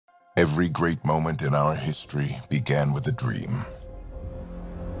Every great moment in our history began with a dream.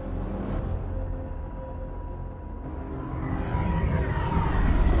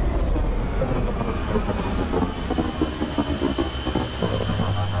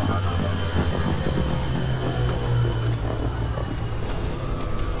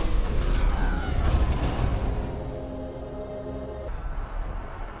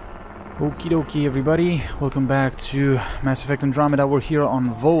 Okie dokie everybody, welcome back to Mass Effect Andromeda. We're here on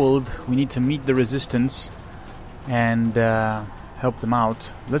Voeld. We need to meet the Resistance and help them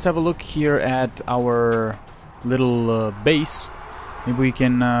out. Let's have a look here at our little base. Maybe we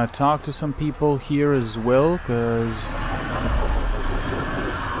can talk to some people here as well, because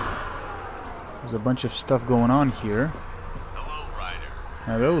there's a bunch of stuff going on here. Hello, Ryder.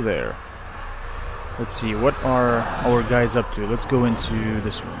 Hello there. Let's see, what are our guys up to? Let's go into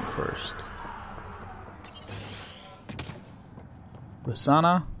this room first.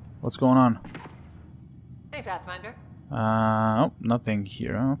 Lisana, what's going on? Hey, Pathfinder. Oh, nothing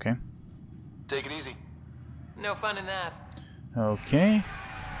here. Okay. Take it easy. No fun in that. Okay.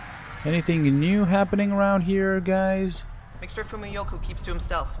 Anything new happening around here, guys? Make sure Fumiyoku keeps to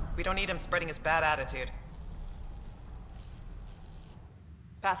himself. We don't need him spreading his bad attitude.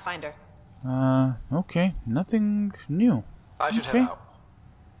 Pathfinder. Okay. Nothing new. I should Okay. head out.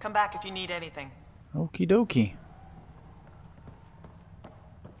 Come back if you need anything. Okie dokie.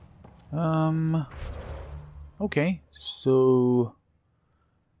 Okay, so...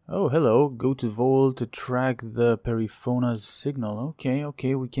 Oh, hello. Go to Voeld to track the Periphona's signal. Okay,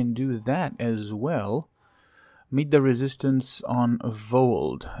 we can do that as well. Meet the Resistance on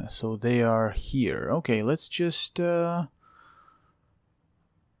Voeld. So they are here. Okay, let's just... What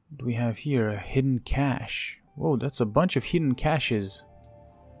do we have here? A hidden cache. Whoa, that's a bunch of hidden caches.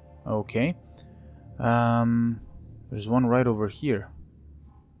 Okay. There's one right over here.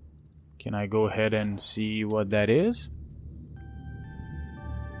 Can I go ahead and see what that is?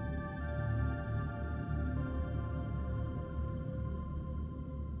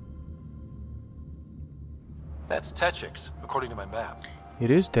 That's Techix, according to my map. It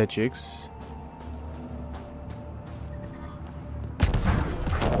is Techix.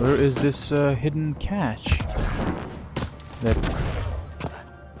 Where is this hidden cache that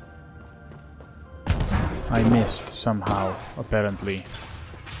I missed somehow, apparently?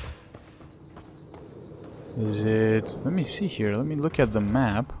 Is it... Let me see here. Let me look at the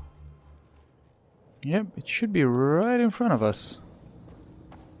map. Yep, it should be right in front of us.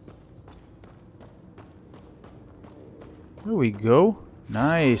 There we go.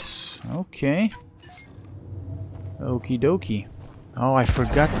 Nice. Okay. Okie dokie. Oh, I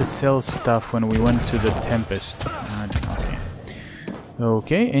forgot to sell stuff when we went to the Tempest. Okay.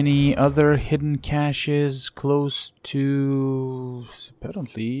 Okay, any other hidden caches close to...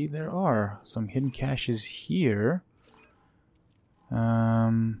 Apparently, there are some hidden caches here.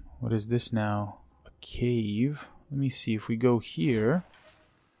 What is this now? A cave. Let me see if we go here.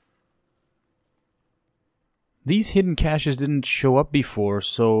 These hidden caches didn't show up before,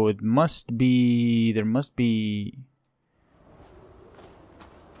 so it must be... There must be...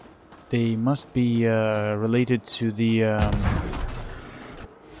 They must be related to the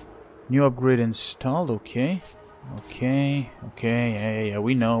new upgrade installed. Okay, yeah,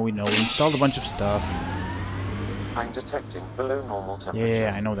 we know. We installed a bunch of stuff. I'm detecting below normal temperatures.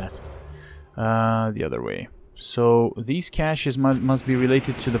 Yeah, I know that. The other way. So these caches must be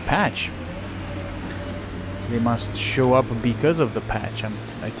related to the patch. They must show up because of the patch.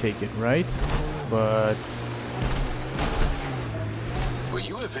 I take it, right? But... Were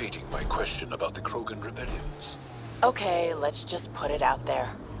you evading my question about the Krogan rebellions? Okay, let's just put it out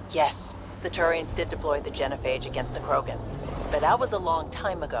there. Yes, the Turians did deploy the genophage against the Krogan. But that was a long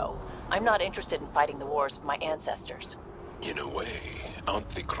time ago. I'm not interested in fighting the wars of my ancestors. In a way, aren't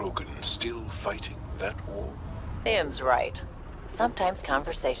the Krogan still fighting that war? Im's right. Sometimes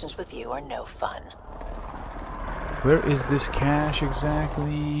conversations with you are no fun. where is this cache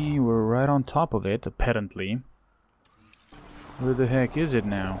exactly? We're right on top of it, apparently. Where the heck is it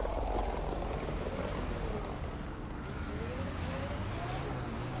now?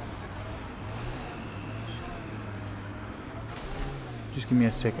 Just give me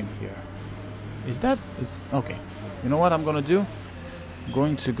a second here. Is that... okay. You know what I'm gonna do? I'm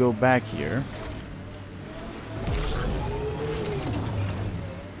going to go back here.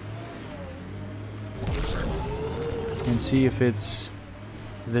 And see if it's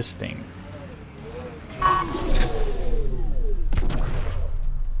this thing.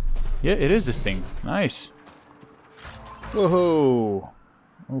 Yeah, it is this thing. Nice. Whoa.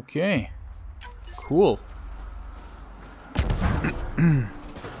 Okay. Cool.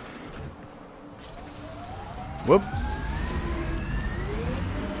 Whoop.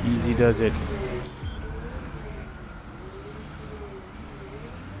 Easy does it.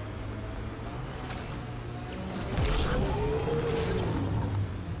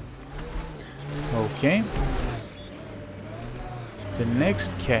 Okay. The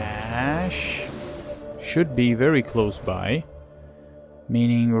next cache should be very close by.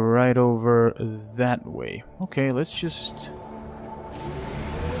 Meaning right over that way. Okay, let's just...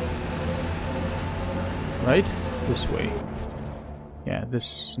 Right? This way. Yeah,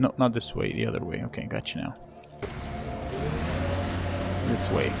 this... No, not this way, the other way. Okay, gotcha now. This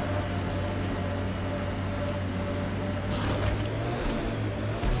way.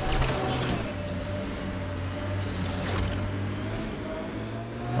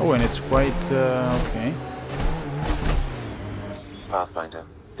 Oh, and it's quite... okay. Pathfinder,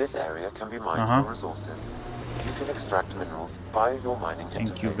 this area can be mined for resources. You can extract minerals via your mining interface.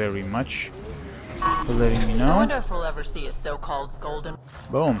 Thank you very much for letting me know. I wonder if we'll ever see a so-called golden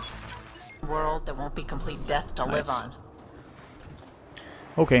Boom. world that won't be complete death to live on.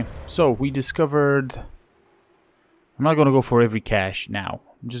 Okay, so we discovered... I'm not gonna go for every cache now.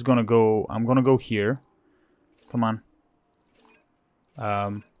 I'm just gonna go... I'm gonna go here. Come on.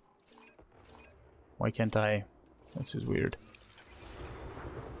 Why can't I... This is weird.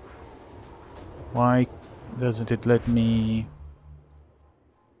 Why doesn't it let me...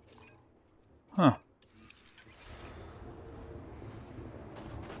 Huh.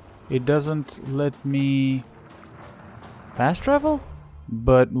 It doesn't let me... fast travel?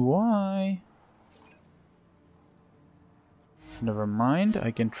 But why? Never mind,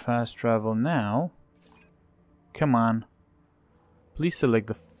 I can fast travel now. Come on. Please select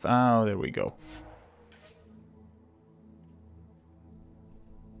the... oh, there we go.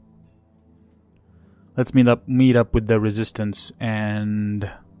 Let's meet up with the resistance and...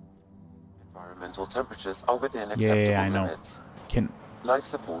 Environmental temperatures are within acceptable I know. limits. Can... Life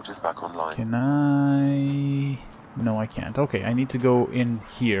support is back online. Can I... No, I can't. Okay, I need to go in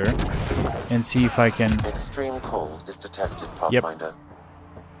here and see if I can... Extreme cold is detected, Pathfinder.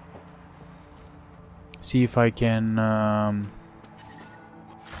 See if I can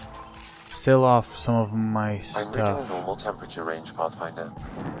sell off some of my stuff. I'm reading a normal temperature range, Pathfinder.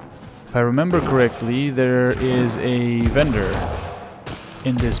 If I remember correctly, there is a vendor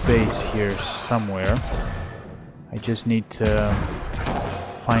in this base here somewhere. I just need to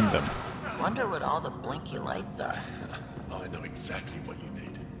find them. Wonder what all the blinky lights are. I know exactly what you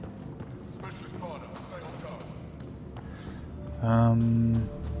need.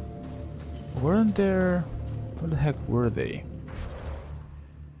 Weren't there... Where the heck were they?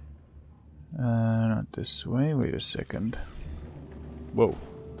 Not this way. Wait a second. Whoa.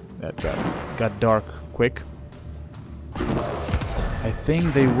 That got dark quick. I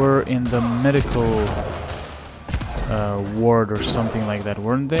think they were in the medical ward or something like that,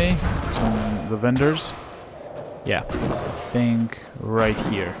 weren't they? The vendors? Yeah. I think right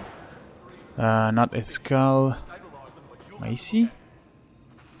here. Not a skull. Macy?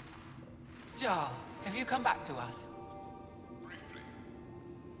 Jarl, have you come back to us?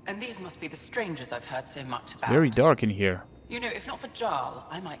 And these must be the strangers I've heard so much about. Very dark in here. You know, if not for Jarl,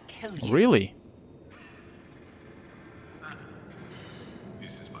 I might kill you. Really?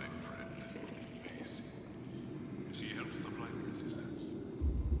 This is my friend, Macy. She helps supply the resistance.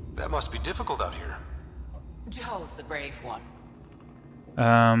 That must be difficult out here. Jarl's the brave one.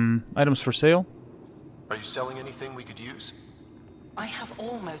 Items for sale? Are you selling anything we could use? I have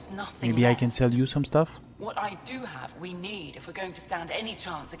almost nothing Maybe I left. can sell you some stuff? What I do have, we need if we're going to stand any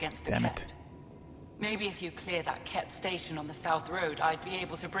chance against the Damn Ket. it. Maybe if you clear that Ket station on the South Road, I'd be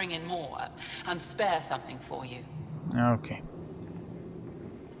able to bring in more and spare something for you. Okay.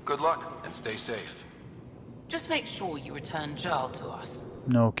 Good luck, and stay safe. Just make sure you return Jarl to us.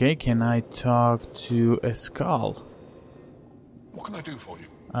 Okay, can I talk to a skull? What can I do for you?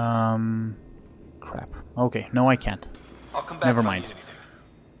 Crap. Okay, no I can't. I'll come back Never if I mind. need anything.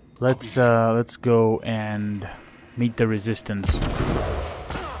 Let's go and meet the resistance.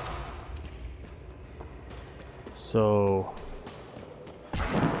 So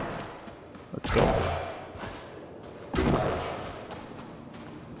let's go.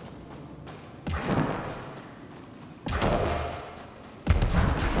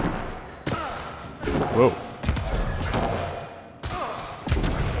 Whoa.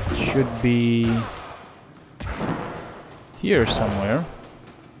 It should be here somewhere.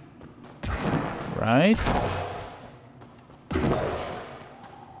 Right?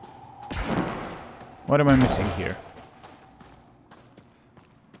 What am I missing here?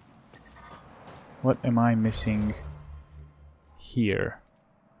 What am I missing here?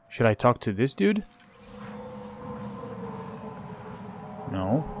 Should I talk to this dude?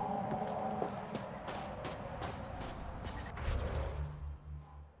 No.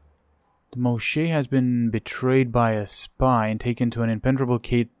 The Moshe has been betrayed by a spy and taken to an impenetrable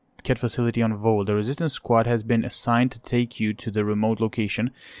Ket facility on Voeld. The resistance squad has been assigned to take you to the remote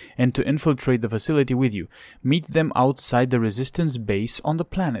location and to infiltrate the facility with you. Meet them outside the resistance base on the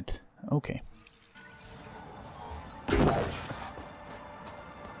planet. Okay.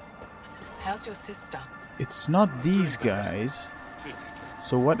 How's your sister? It's not these guys.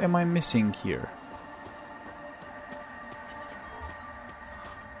 So what am I missing here?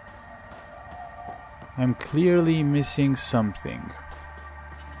 I'm clearly missing something.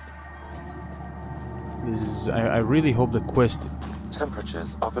 I really hope the quest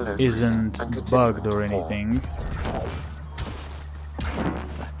Temperatures are below isn't freezing and bugged continuing or to fall. anything.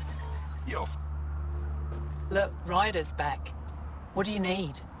 Look, Ryder's back. What do you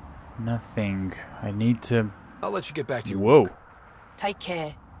need? Nothing. I need to... I'll let you get back to your Whoa. work. Take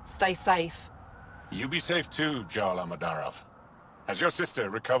care. Stay safe. You be safe too, Jarl Amadarov. Has your sister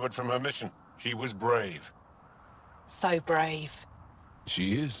recovered from her mission? She was brave. So brave.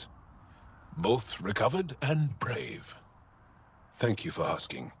 She is. Both recovered and brave. Thank you for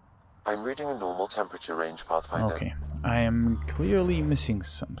asking. I'm reading a normal temperature range, Pathfinder. Okay. I am clearly missing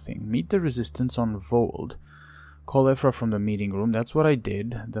something. Meet the resistance on Voeld. Call Ephra from the meeting room. That's what I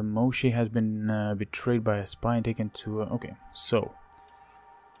did. The Moshe has been betrayed by a spy and taken to... okay, so...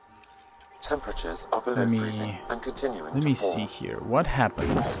 Temperatures are below freezing and continuing to fall. Let me see here. What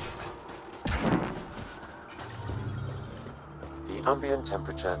happens? The ambient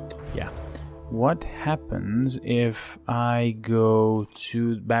temperature... Yeah. What happens if I go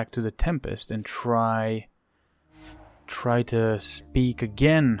back to the Tempest and try to speak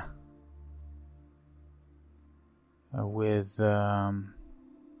again with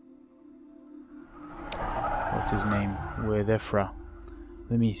what's his name? With Ephra.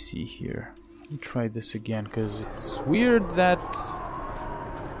 Let me see here. Let me try this again because it's weird that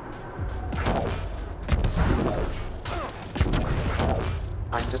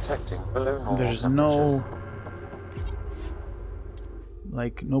I'm detecting below normal there's temperatures.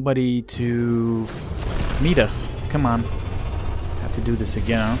 no nobody to meet us. Come on. Have to do this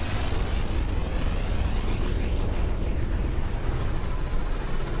again, huh?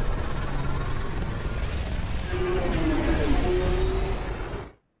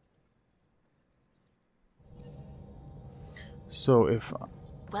 So if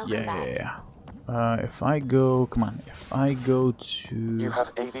if I go, come on, if I go to... You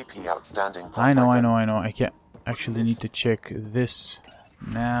have AVP outstanding. I know. I can't actually need to check this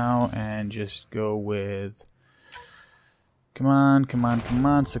now and just go with... Come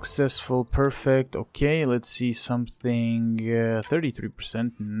on, successful, perfect, okay, let's see something,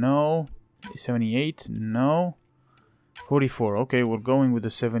 33%, no, 78, no, 44, okay, we're going with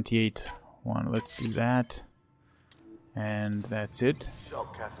the 78 one, let's do that. And that's it.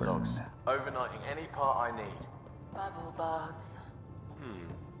 Shop catalogs. Overnighting any part I need. Bubble baths.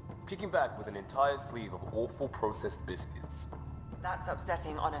 Kicking back with an entire sleeve of awful processed biscuits. That's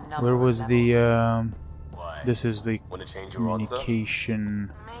upsetting on a number Where of was levels. the, Why? this is the Want to change your answer?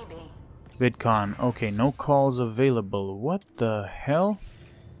 communication Maybe. VidCon. Okay, no calls available. What the hell?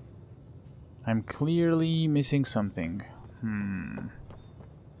 I'm clearly missing something.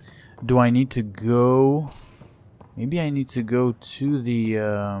 Do I need to go... Maybe I need to go to the,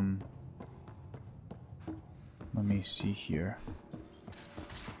 let me see here.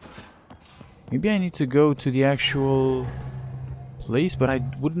 Maybe I need to go to the actual place, but I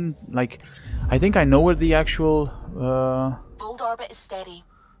wouldn't, like... I think I know where the actual, Voeld orbit is steady.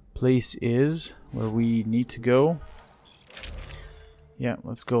 place is, where we need to go. Yeah,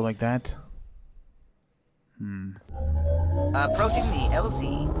 let's go like that. Approaching the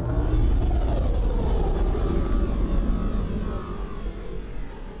LC.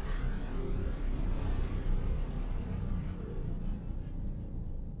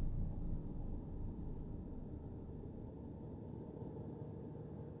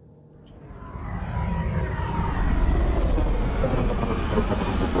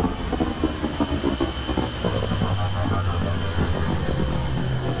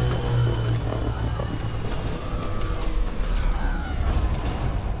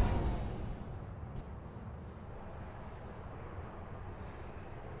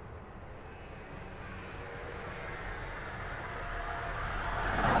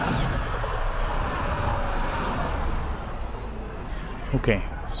 Okay,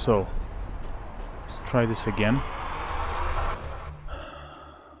 so let's try this again.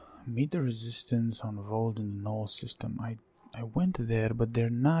 Meet the resistance on Voeld in the null system. I went there, but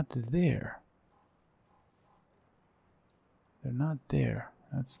they're not there. They're not there.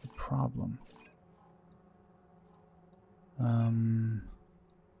 That's the problem. The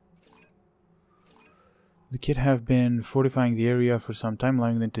kid have been fortifying the area for some time,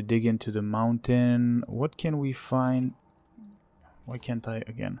 allowing them to dig into the mountain. What can we find? Why can't I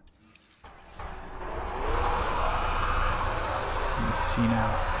again? Let me see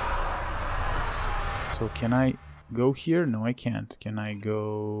now. So can I go here? No, I can't. Can I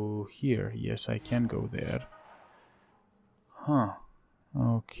go here? Yes, I can go there. Huh.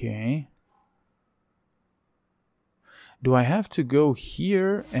 Okay. Do I have to go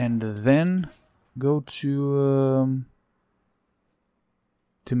here and then go to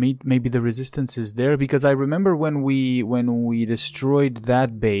meet maybe the resistance is there? Because I remember when we destroyed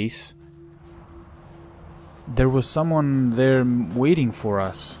that base, there was someone there waiting for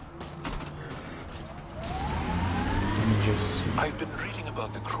us. Let me just see. I've been reading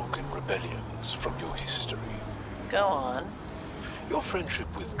about the Krogan rebellions from your history. Go on. Your friendship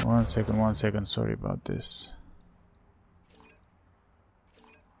with... One second. Sorry about this.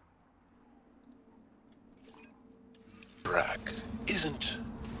 Bragg isn't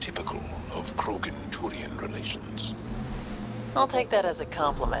typical of Krogan-Turian relations. I'll take that as a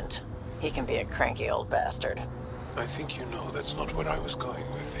compliment. He can be a cranky old bastard. I think you know that's not where I was going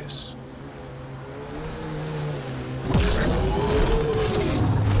with this.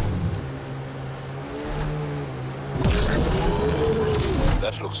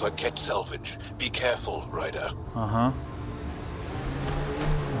 That looks like Ket salvage. Be careful, Ryder. Uh-huh.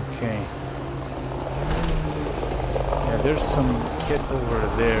 Okay. Yeah, there's some kit over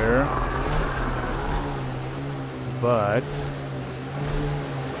there. But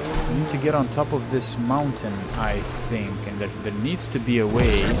we need to get on top of this mountain, I think. And there needs to be a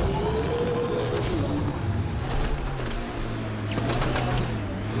way.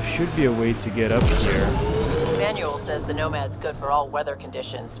 There should be a way to get up here. Manual says the Nomad's good for all weather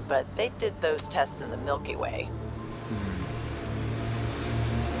conditions, but they did those tests in the Milky Way.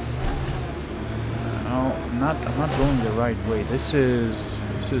 No, I'm not going the right way. This is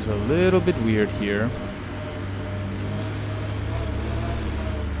a little bit weird here.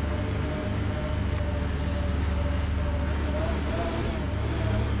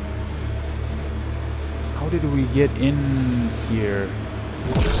 How did we get in here?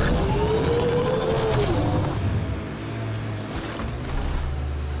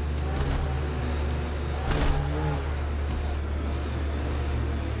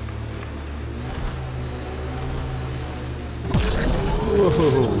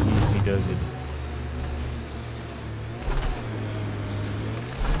 Whoa, easy does it.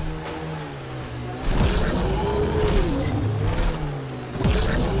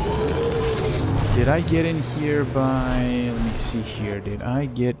 Did I get in here by... Let me see here. Did I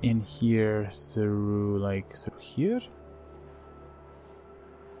get in here through, like, through here?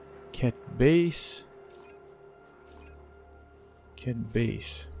 Ket base. Ket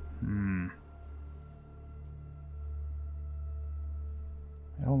base.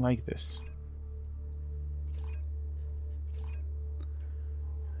 I don't like this. I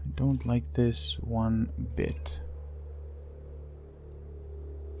don't like this one bit.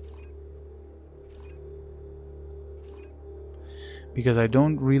 Because I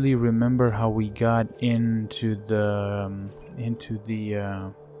don't really remember how we got into the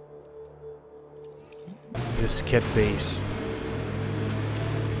this Ket base.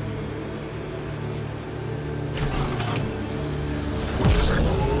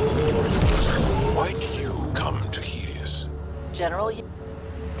 Why did you come to Helios? General,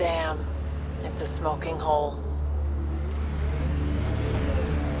 damn, it's a smoking hole.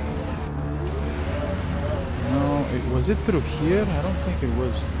 No, was it through here? I don't think it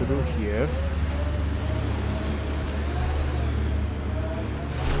was through here.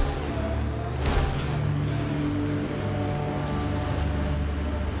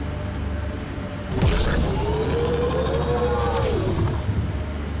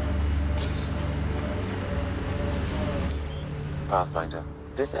 Pathfinder,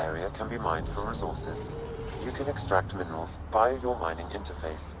 this area can be mined for resources. You can extract minerals via your mining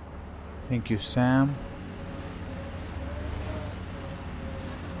interface. Thank you, Sam.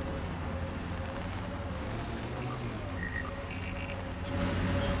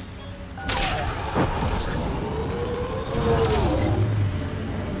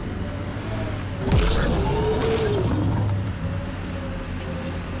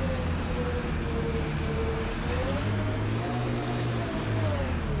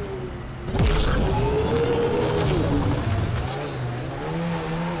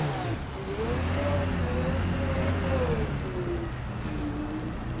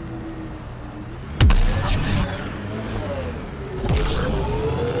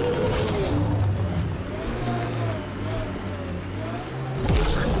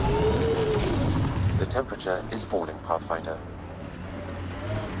 temperature is falling, Pathfinder.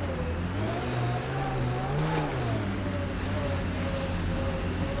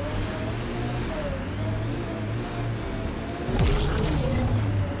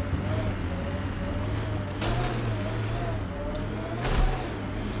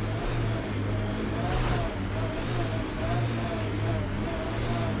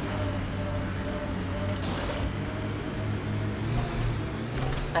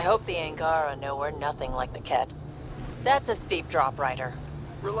 I hope the Angara know we're nothing like the Ket. That's a steep drop, Ryder.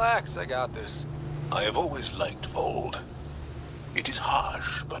 Relax, I got this. I have always liked Voeld. It is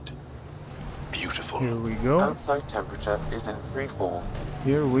harsh, but beautiful. Here we go. Outside temperature is in free fall.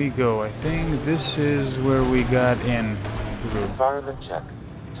 Here we go. I think this is where we got in through. Environment check.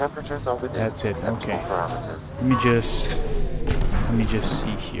 Temperatures are within That's it. acceptable Okay. parameters. Let me just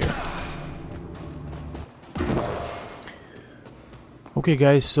see here. Okay,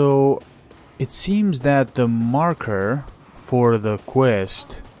 guys, so it seems that the marker for the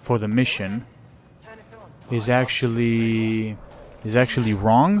quest, for the mission, is actually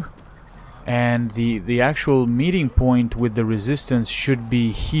wrong, and the actual meeting point with the resistance should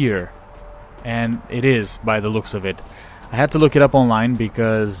be here, and it is by the looks of it. I had to look it up online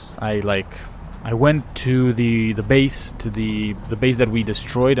because I went to the base, to the base that we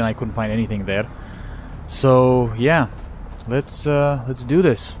destroyed, and I couldn't find anything there. So yeah, let's do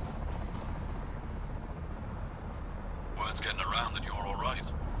this. Word's getting around that you're all right.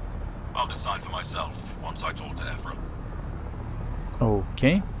 I'll decide for myself once I talk to Ephra.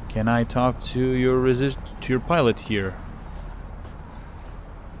 Okay, can I talk to your pilot here?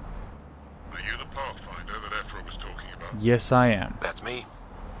 Are you the Pathfinder that Ephra was talking about? Yes, I am. That's me.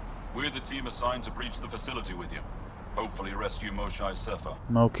 We're the team assigned to breach the facility with you. Hopefully rescue Moshae Sefa.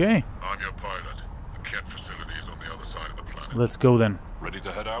 Okay, I'm your pilot. The Ket facility is on the other side of the planet. let's go then. Ready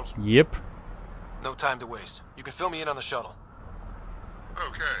to head out? Yep. No time to waste. You can fill me in on the shuttle.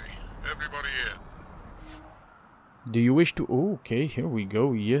 Okay, everybody in. Do you wish to... Oh, okay, here we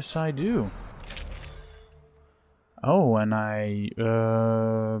go. Yes, I do. Oh, and I...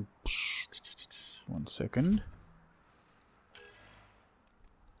 1 second.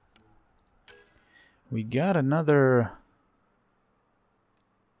 We got another...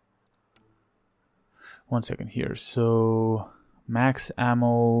 1 second here. So, max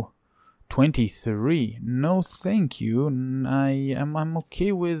ammo 23. No, thank you. I'm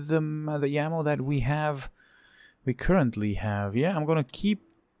okay with the ammo that we have. We currently have. Yeah, I'm gonna keep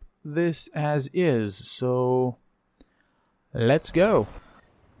this as is. So, let's go.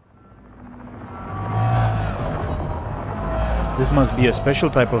 This must be a special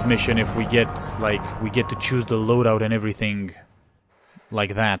type of mission if we get to choose the loadout and everything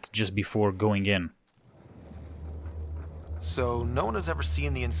like that just before going in. So, no one has ever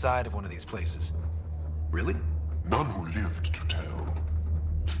seen the inside of one of these places. Really? None who lived to tell.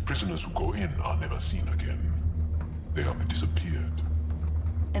 Prisoners who go in are never seen again. They have disappeared.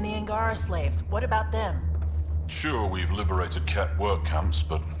 And the Angara slaves, what about them? Sure, we've liberated Ket work camps,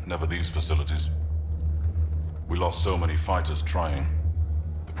 but never these facilities. We lost so many fighters trying.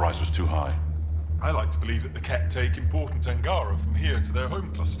 The price was too high. I like to believe that the Ket take important Angara from here to their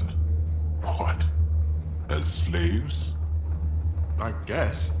home cluster. What? As slaves? I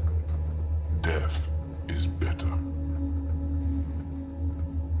guess. Death is better.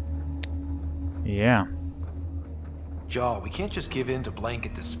 Yeah. Jaw, we can't just give in to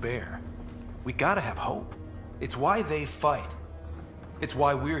blanket despair. We gotta have hope. It's why they fight. It's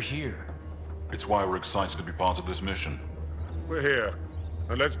why we're here. It's why we're excited to be part of this mission. We're here.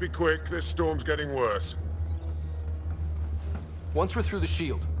 And let's be quick, this storm's getting worse. Once we're through the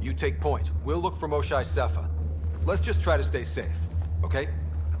shield, you take point. We'll look for Moshae Sefa. Let's just try to stay safe, okay?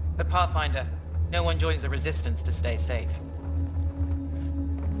 But Pathfinder, no one joins the Resistance to stay safe.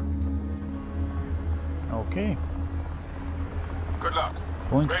 Okay. Good luck.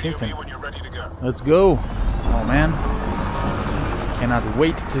 Point Radio taken. me when you're ready to go. Let's go. Oh man. Cannot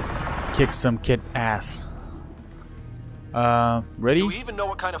wait to kick some Ket ass. Ready? Do we even know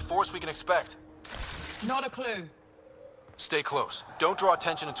what kind of force we can expect? Not a clue. Stay close. Don't draw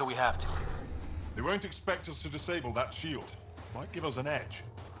attention until we have to. They won't expect us to disable that shield. Might give us an edge.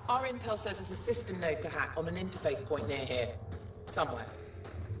 Our intel says there's a system node to hack on an interface point near here. Somewhere.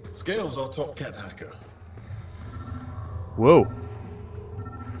 Scales our top Ket hacker. Whoa.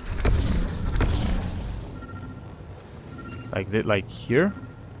 Like here?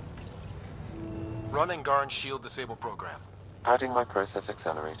 Run Angaran shield disable program. Adding my process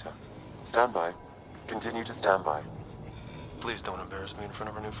accelerator. Stand by. Continue to stand by. Please don't embarrass me in front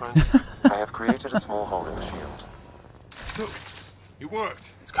of our new friend. I have created a small hole in the shield. Look, it worked.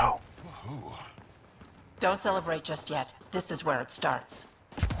 Let's go. Ooh. Don't celebrate just yet. This is where it starts.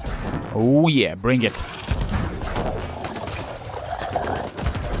 Oh yeah, bring it.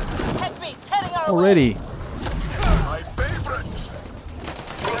 Head beast heading our Already. My favorite!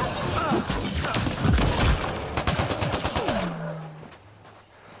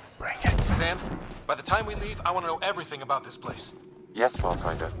 Bring it. Sam, by the time we leave, I want to know everything about this place. Yes,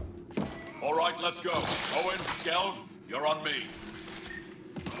 Pathfinder. All right, let's go. Owen, Gelv, you're on me.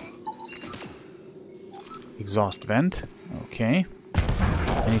 Exhaust vent. Okay.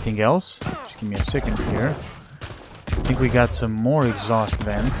 Anything else? Just give me a second here. I think we got some more exhaust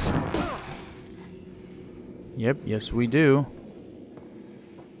vents. Yep, yes we do.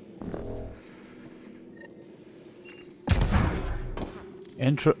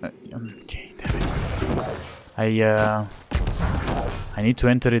 Okay, damn it. I need to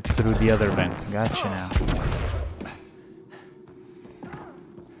enter it through the other vent. Gotcha now.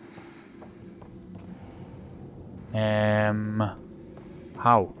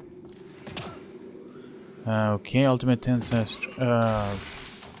 How? Okay, ultimate tense.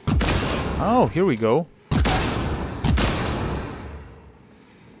 Oh, here we go.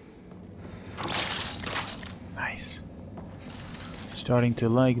 Nice. Starting to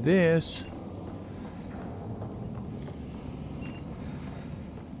like this.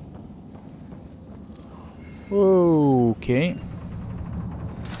 Okay.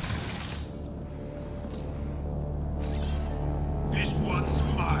 This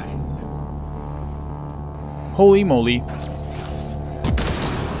one's mine. Holy moly.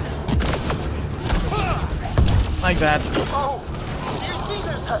 Like that. Oh! Do you see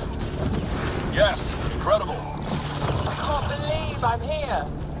this hurt? Yes, incredible. I can't believe I'm here.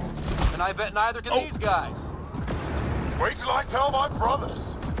 And I bet neither can these guys. Wait till I tell my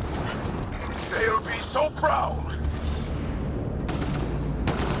brothers. They'll be so proud.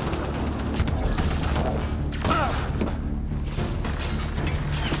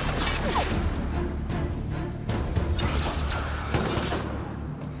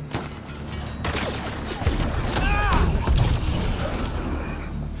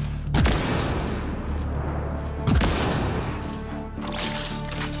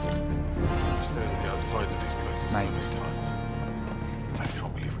 Nice. I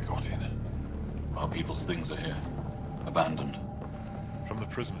can't believe we got in. Our people's things are here. Abandoned. From the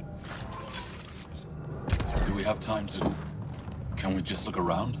prisoner. Do we have time to... Can we just look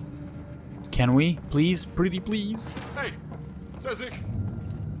around? Can we? Please? Pretty please? Hey! Sezik!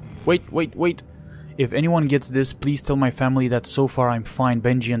 Wait. If anyone gets this, please tell my family that so far I'm fine.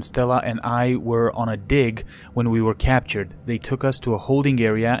 Benji and Stella and I were on a dig when we were captured. They took us to a holding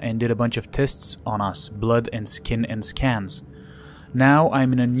area and did a bunch of tests on us, blood and skin and scans. Now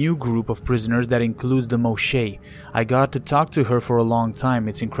I'm in a new group of prisoners that includes the Moshe. I got to talk to her for a long time.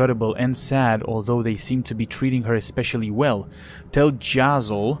 It's incredible and sad, although they seem to be treating her especially well. Tell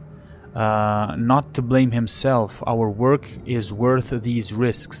Jazel not to blame himself. Our work is worth these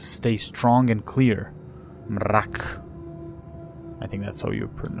risks. Stay strong and clear. Mrak. I think that's how you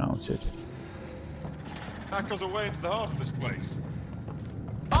pronounce it. Hackers away into the heart of this place.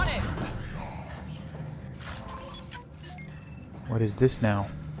 On it! What is this now?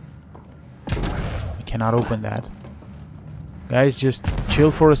 I cannot open that. Guys, just chill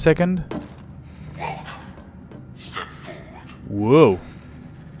for a second. Step forward. Whoa.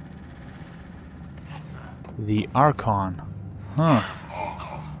 The Archon. Huh.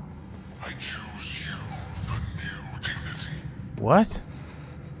 Archon, I choose you for new dignity. What?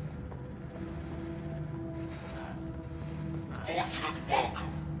 Fortunate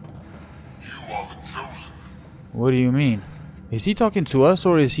welcome. You are the chosen. What do you mean? Is he talking to us,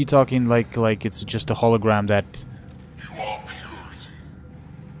 or is he talking like it's just a hologram that... You are purity.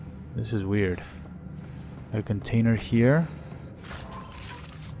 This is weird. A container here.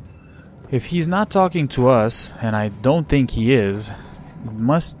 If he's not talking to us, and I don't think he is, it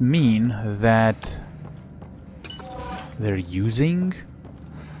must mean that they're using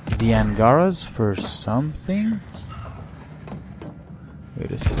the Angaras for something?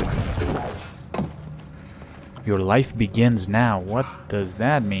 Wait a second. Your life begins now. What does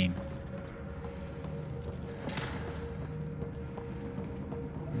that mean?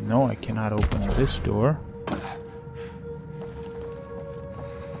 No, I cannot open this door.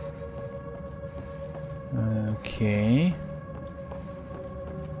 Okay.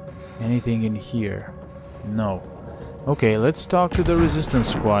 Anything in here? No. Okay, let's talk to the resistance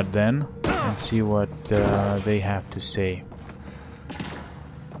squad then and see what they have to say.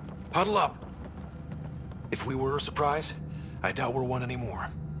 Huddle up. If we were a surprise, I doubt we're one anymore.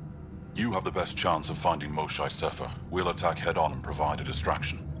 You have the best chance of finding Moshe Sefer. We'll attack head-on and provide a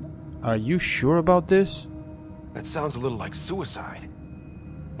distraction. Are you sure about this? That sounds a little like suicide.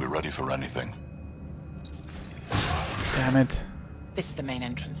 We're ready for anything. Damn it. This is the main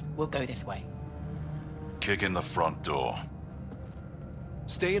entrance. We'll go this way. Kick in the front door.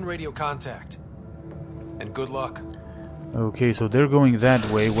 Stay in radio contact. And good luck. Okay, so they're going that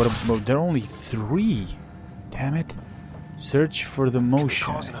way. What about... There are only 3. Damn it. Search for the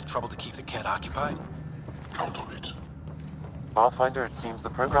motion. Cause enough trouble to keep the cat occupied? Count on it. Pathfinder, it seems the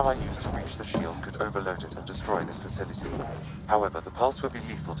program I used to reach the shield could overload it and destroy this facility. However, the pulse would be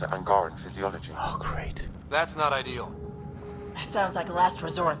lethal to Angaran physiology. Oh, great. That's not ideal. That sounds like a last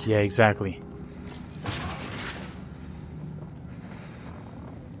resort. Yeah, exactly.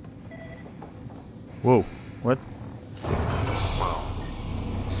 Whoa. What?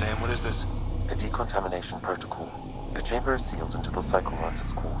 Whoa. Sam, what is this? A decontamination protocol. The chamber is sealed until the cycle runs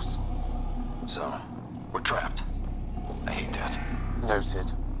its course. So, we're trapped. I hate that.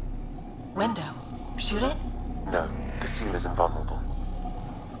 Noted. Window. Shoot it? No, the seal is invulnerable.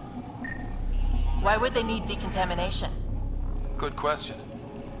 Why would they need decontamination? Good question.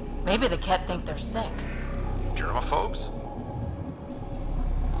 Maybe the cat think they're sick. Germaphobes?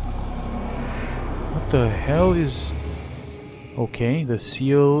 What the hell is... Okay, the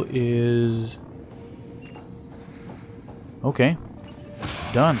seal is... Okay.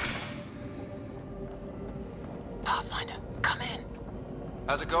 It's done. Pathfinder, come in.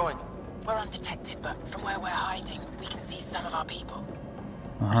 How's it going? We're undetected, but from where we're hiding, we can see some of our people.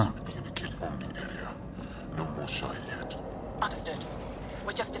 Uh-huh. Communicate-only area. No more shy yet. Understood.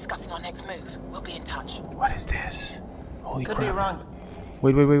 We're just discussing our next move. We'll be in touch. What is this? Holy Could crap. be wrong.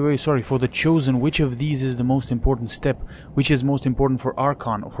 Wait, sorry. For the Chosen, which of these is the most important step? Which is most important for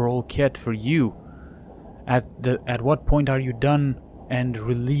Archon, for all Ket, for you? At what point are you done and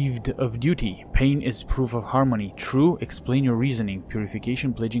relieved of duty? Pain is proof of harmony. True? Explain your reasoning.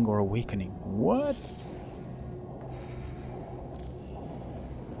 Purification, pledging, or awakening. What?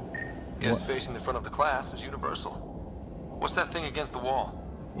 Guess facing the front of the class is universal. What's that thing against the wall?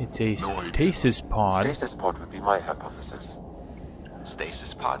 It's a stasis pod. Stasis pod would be my hypothesis.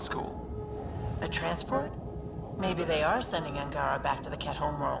 Stasis pod school. A transport? Maybe they are sending Angara back to the cat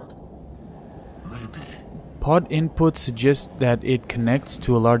homeworld. Maybe. Pod input suggests that it connects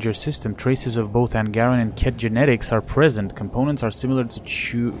to a larger system. Traces of both Angaran and Ket genetics are present. Components are similar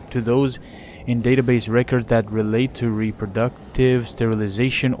to those in database records that relate to reproductive,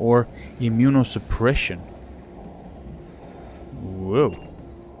 sterilization, or immunosuppression. Whoa.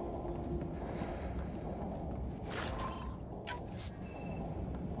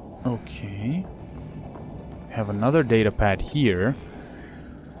 Okay. Have another data pad here.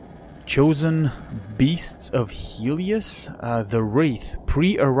 Chosen Beasts of Helios? The Wraith.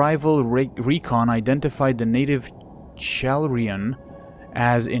 Pre-arrival recon identified the native Chalrian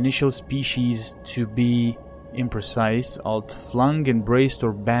as initial species to be imprecise, alt-flung, embraced,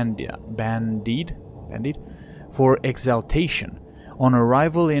 or bandied for exaltation. On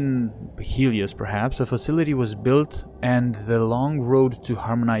arrival in Helios, perhaps, a facility was built and the long road to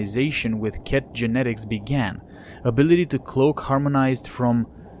harmonization with Ket genetics began. Ability to cloak harmonized from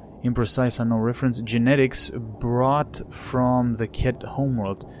imprecise unknown reference genetics brought from the Ket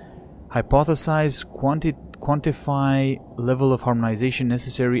homeworld. Hypothesize, quantify level of harmonization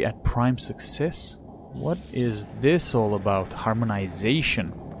necessary at prime success? What is this all about?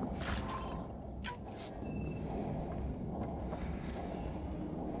 Harmonization.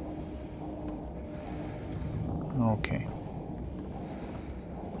 Okay.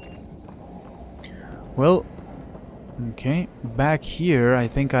 Well, okay. Back here, I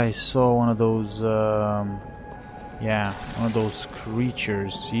think I saw one of those, yeah, one of those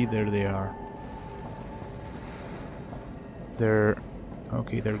creatures. See, there they are. They're,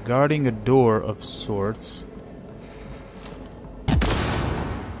 okay, they're guarding a door of sorts.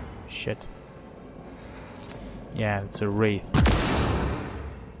 Shit. Yeah, it's a wraith.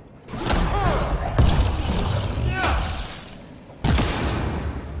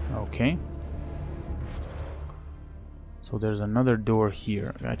 Okay. So there's another door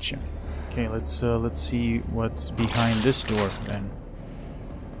here. Gotcha. Okay, let's see what's behind this door then.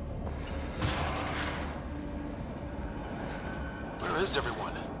 Where is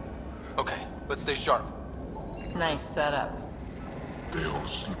everyone? Okay, let's stay sharp. Nice setup. They all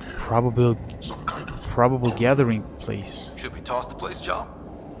sleep here. Probable gathering place. Should we toss the place, Joe?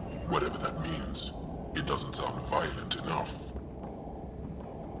 Whatever that means. It doesn't sound violent enough.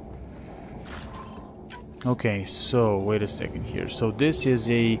 Okay, so wait a second here. So this is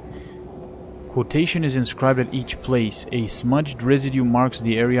a quotation is inscribed at each place. A smudged residue marks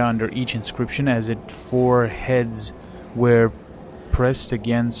the area under each inscription as if 4 heads were pressed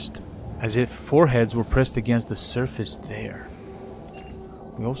against as if foreheads were pressed against the surface there.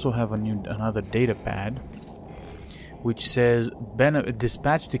 We also have another data pad, which says,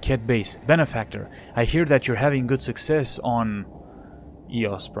 dispatch to Ket base. Benefactor, I hear that you're having good success on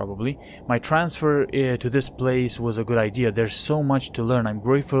EOS, probably. My transfer to this place was a good idea. There's so much to learn. I'm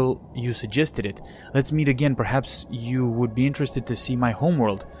grateful you suggested it. Let's meet again. Perhaps you would be interested to see my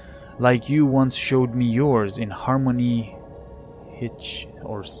homeworld, like you once showed me yours in Harmony Hitch,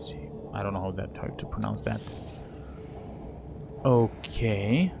 or I don't know how to pronounce that.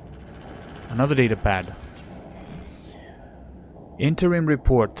 Okay. Another data pad. Interim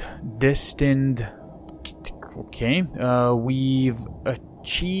report. Destined. Okay. We've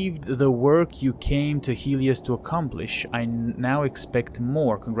achieved the work you came to Helios to accomplish. I now expect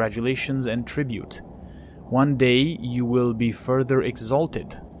more. Congratulations and tribute. One day you will be further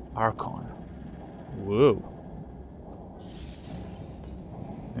exalted. Archon. Whoa.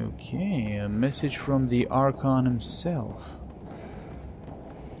 Okay, a message from the Archon himself.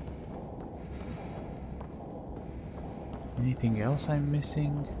 Anything else I'm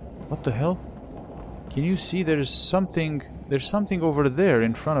missing? What the hell? Can you see there's something over there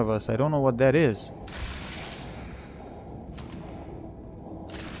in front of us. I don't know what that is.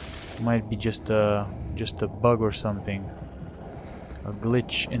 Might be just a bug or something. A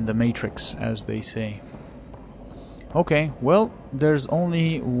glitch in the matrix, as they say. Okay, well, there's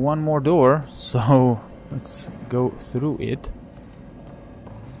only one more door, so let's go through it.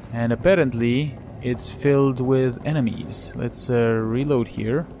 And apparently it's filled with enemies. Let's reload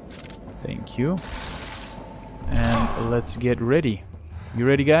here. Thank you. And let's get ready. You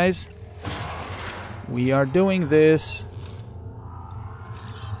ready, guys? We are doing this.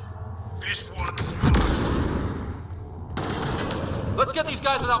 Let's get these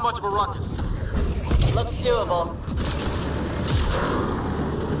guys without much of a ruckus. Looks doable.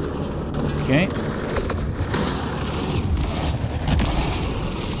 Okay.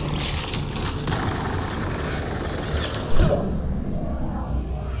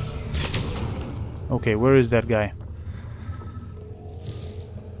 Okay, where is that guy?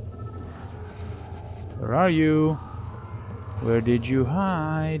 Where are you? Where did you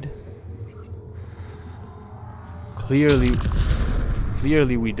hide? Clearly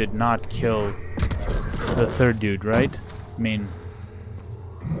we did not kill the third dude, right? I mean...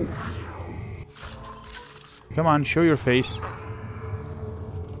 Come on, show your face.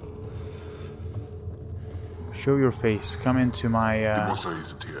 Show your face. Come into my... Demosa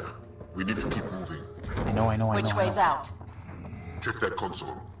isn't here. We need to keep moving. I know. Which way's out? Check that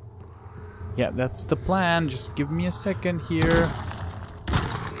console. Yeah, that's the plan. Just give me a second here.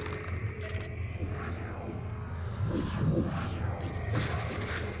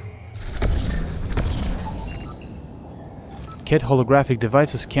 Ket holographic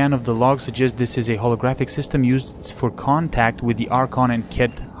device. A scan of the log suggests this is a holographic system used for contact with the Archon and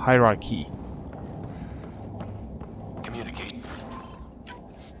Ket hierarchy. Communications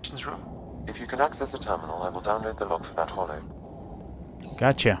room. If you can access the terminal, I will download the log for that holo.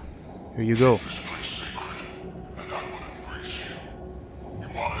 Gotcha. Here you go.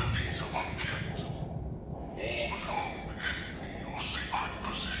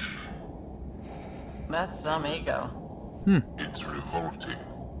 That's some ego. It's revolting.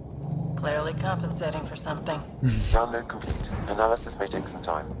 Clearly compensating for something. Download complete. Analysis may take some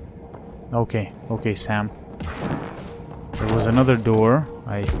time. Okay, Sam. There was another door,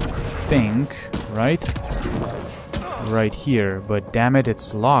 I think, right? Right here, but damn it,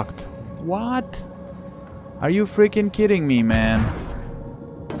 it's locked. What? Are you freaking kidding me, man?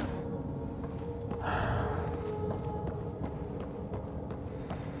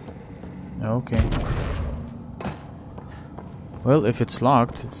 Okay. Well, if it's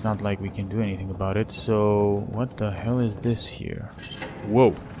locked, it's not like we can do anything about it, so... What the hell is this here?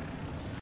 Whoa.